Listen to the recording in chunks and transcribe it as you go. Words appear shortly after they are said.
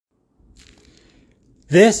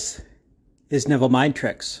This is Neville Mind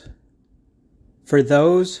Tricks. For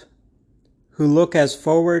those who look as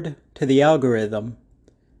forward to the algorithm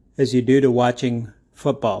as you do to watching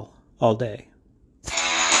football all day.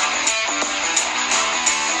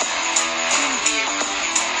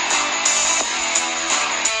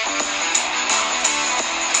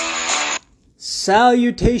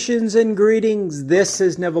 Salutations and greetings. This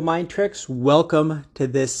is Neville Mind Tricks. Welcome to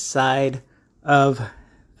this side of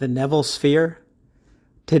the Neville Sphere.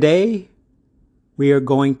 Today, we are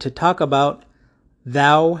going to talk about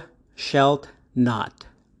thou shalt not.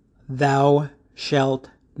 Thou shalt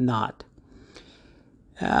not.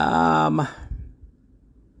 Going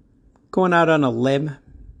out on a limb.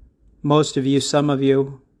 Most of you, some of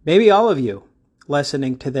you, maybe all of you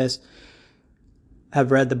listening to this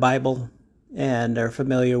have read the Bible and are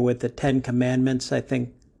familiar with the 10 Commandments. I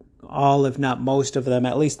think all, if not most of them,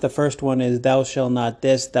 at least the first one is thou shalt not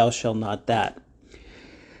this, thou shalt not that.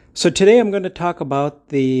 So today I'm going to talk about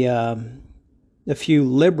a few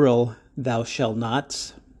liberal thou shalt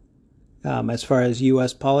nots as far as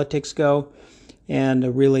U.S. politics go, and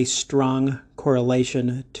a really strong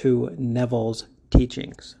correlation to Neville's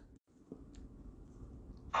teachings.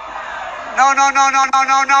 No, don't.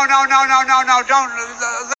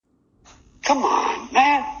 Come on,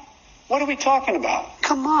 man. What are we talking about?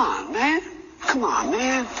 Come on, man. Come on,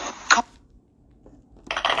 man.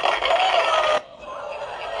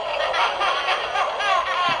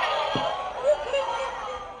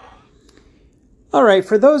 All right,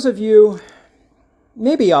 for those of you,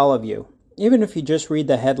 maybe all of you, even if you just read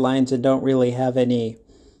the headlines and don't really have any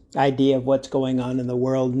idea of what's going on in the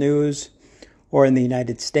world news or in the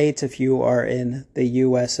United States, if you are in the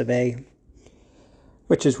US of A,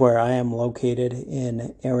 which is where I am located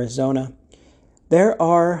in Arizona,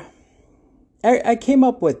 I came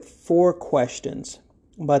up with 4 questions,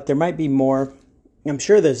 but there might be more. I'm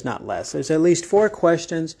sure there's not less. There's at least 4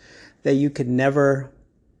 questions that you could never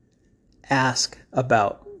ask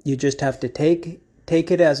about. You just have to take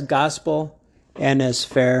it as gospel and as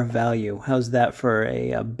fair value. How's that for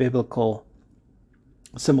a biblical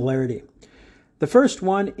similarity? The first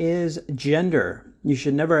one is gender. You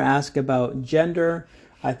should never ask about gender.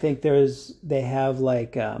 I think they have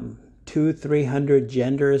like 200-300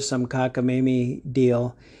 genders, some cockamamie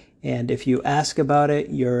deal. And if you ask about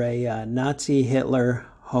it, you're a Nazi, Hitler,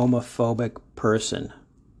 homophobic person.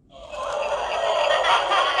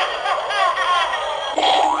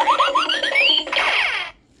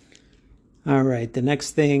 All right, the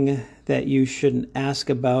next thing that you shouldn't ask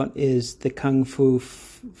about is the Kung Fu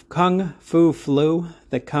flu.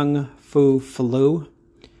 The Kung Fu flu.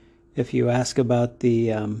 If you ask about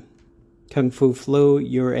the Kung Fu flu,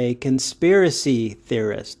 you're a conspiracy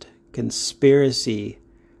theorist. Conspiracy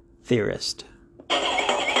theorist.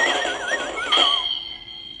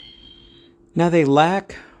 Now they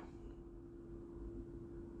lack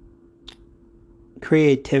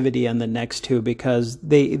creativity on the next two because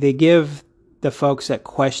they give the folks that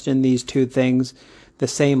question these two things the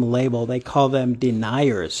same label. They call them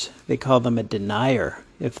deniers. They call them a denier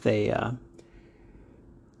if they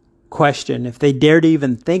question, if they dare to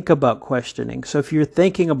even think about questioning. So if you're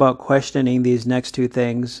thinking about questioning these next two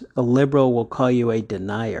things, a liberal will call you a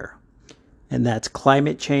denier. And that's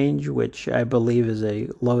climate change, which I believe is a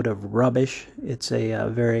load of rubbish. It's a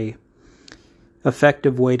very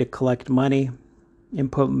effective way to collect money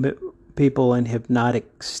and put people in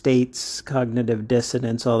hypnotic states, cognitive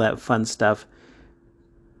dissonance, all that fun stuff.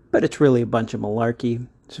 But it's really a bunch of malarkey.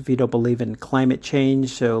 So if you don't believe in climate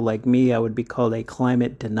change, so like me, I would be called a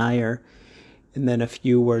climate denier. And then if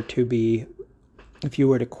you were to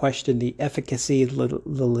question the efficacy, the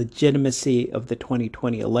legitimacy of the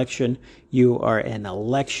 2020 election, you are an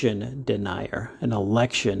election denier. An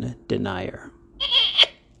election denier.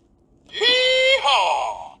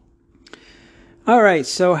 All right,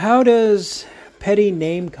 so how does petty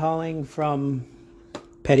name-calling from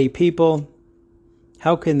petty people,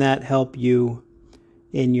 how can that help you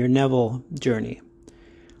in your Neville journey?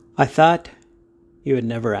 I thought you would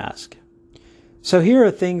never ask. So here are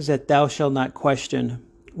things that thou shalt not question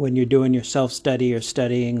when you're doing your self-study or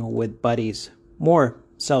studying with buddies. More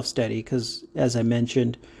self-study, because as I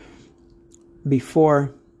mentioned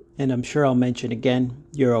before, and I'm sure I'll mention again,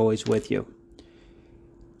 you're always with you.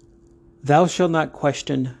 Thou shalt not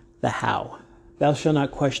question the how. Thou shalt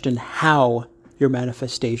not question how your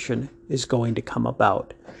manifestation is going to come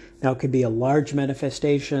about. Now, it could be a large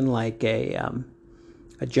manifestation like a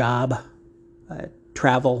job,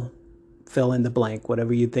 travel, fill in the blank,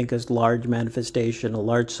 whatever you think is large manifestation, a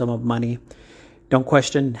large sum of money. Don't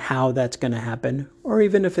question how that's going to happen, or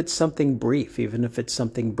even if it's something brief. Even if it's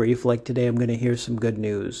something brief like today, I'm going to hear some good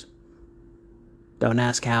news. Don't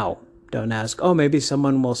ask how. Don't ask, oh, maybe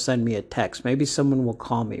someone will send me a text. Maybe someone will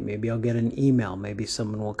call me. Maybe I'll get an email. Maybe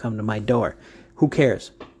someone will come to my door. Who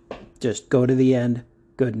cares? Just go to the end.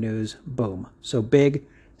 Good news. Boom. So big,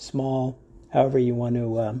 small, however you want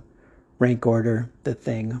to rank order the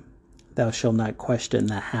thing. Thou shalt not question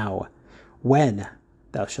the how. When?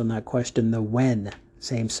 Thou shalt not question the when.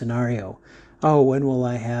 Same scenario. Oh, when will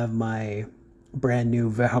I have my brand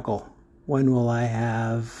new vehicle? When will I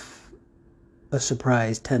have a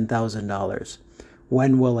surprise $10,000?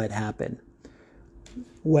 When will it happen?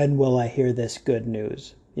 When will I hear this good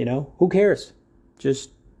news? Who cares? Just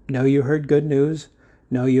know you heard good news.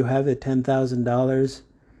 Know you have the $10,000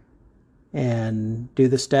 and do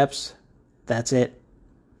the steps. That's it.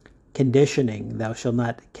 Conditioning. Thou shalt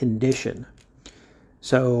not condition.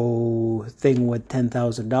 So, thing with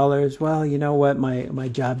 $10,000, well, you know what? My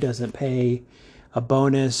job doesn't pay a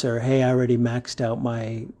bonus, or hey, I already maxed out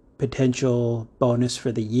my potential bonus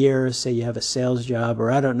for the year. Say you have a sales job, or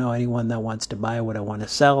I don't know anyone that wants to buy what I want to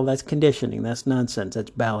sell. That's conditioning. That's nonsense. That's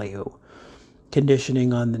ballyhoo.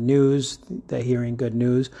 Conditioning on the news, the hearing good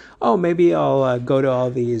news. Oh, maybe I'll go to all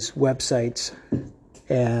these websites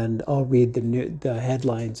and I'll read the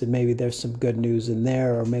headlines, and maybe there's some good news in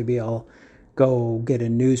there, or maybe I'll go get a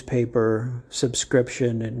newspaper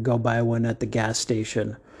subscription and go buy one at the gas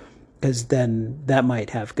station, because then that might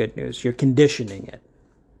have good news. You're conditioning it.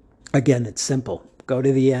 Again, it's simple. Go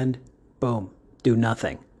to the end, boom, do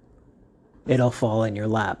nothing. It'll fall in your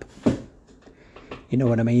lap. You know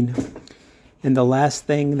what I mean? And the last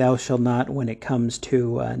thing, thou shalt not, when it comes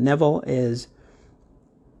to Neville, is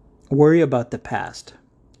worry about the past.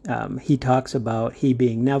 He talks about, he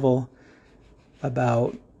being Neville,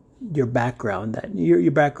 about your background. That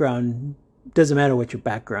your background, doesn't matter what your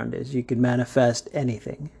background is. You can manifest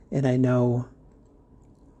anything. And I know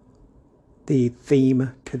the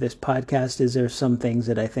theme to this podcast is there's some things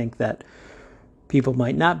that I think that people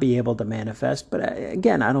might not be able to manifest. But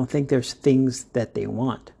again, I don't think there's things that they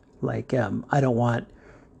want. Like, I don't want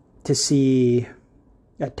to see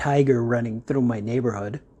a tiger running through my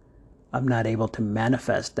neighborhood. I'm not able to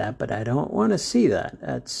manifest that, but I don't want to see that.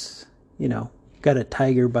 That's, got a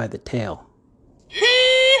tiger by the tail.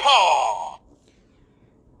 Yee-haw!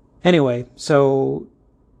 Anyway, so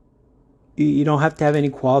you don't have to have any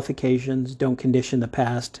qualifications. Don't condition the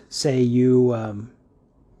past. Say you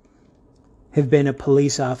have been a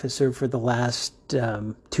police officer for the last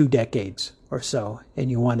 2 decades or so, and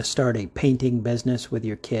you want to start a painting business with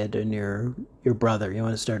your kid and your brother. You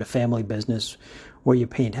want to start a family business where you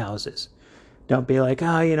paint houses. Don't be like,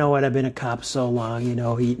 oh, you know what, I've been a cop so long,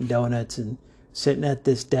 eating donuts and sitting at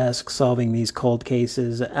this desk solving these cold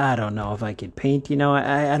cases. I don't know if I could paint.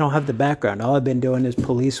 I don't have the background. All I've been doing is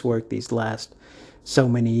police work these last so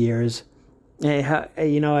many years.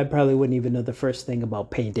 I probably wouldn't even know the first thing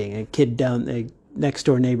about painting. A next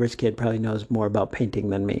door neighbor's kid probably knows more about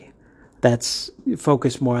painting than me. That's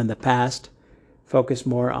focus more on the past. Focus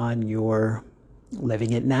more on your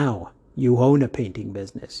living it now. You own a painting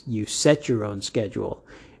business. You set your own schedule.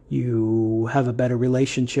 You have a better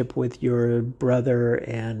relationship with your brother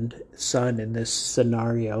and son in this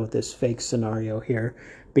scenario, this fake scenario here,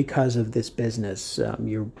 because of this business.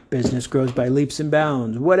 Your business grows by leaps and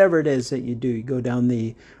bounds. Whatever it is that you do, you go down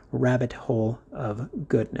the rabbit hole of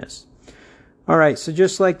goodness. All right, so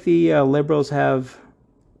just like the liberals have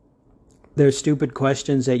their stupid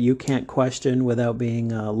questions that you can't question without being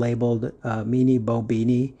labeled meanie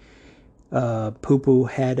bobini, poo-poo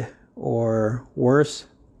head, or worse,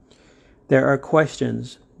 there are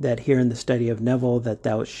questions that here in the study of Neville that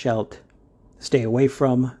thou shalt stay away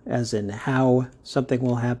from, as in how something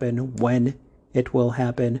will happen, when it will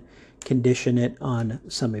happen, condition it on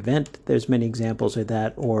some event. There's many examples of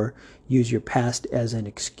that, or use your past as an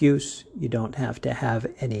excuse. You don't have to have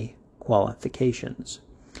any qualifications.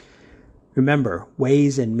 Remember,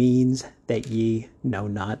 ways and means that ye know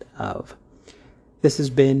not of. This has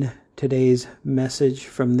been today's message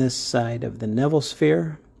from this side of the Neville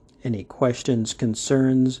sphere. Any questions,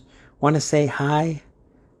 concerns, want to say hi?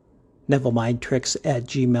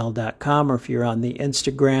 NevilleMindTricks@gmail.com, or if you're on the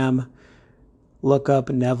Instagram, look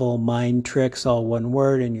up Neville Mind Tricks, all one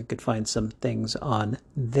word, and you could find some things on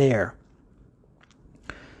there.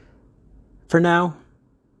 For now,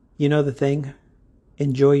 you know the thing.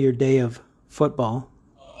 Enjoy your day of football.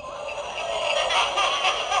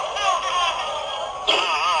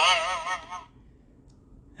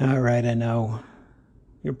 All right, I know.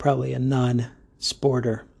 You're probably a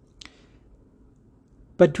non-sporter.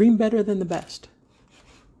 But dream better than the best.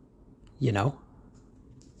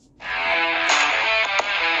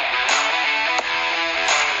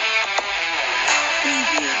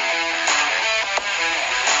 you.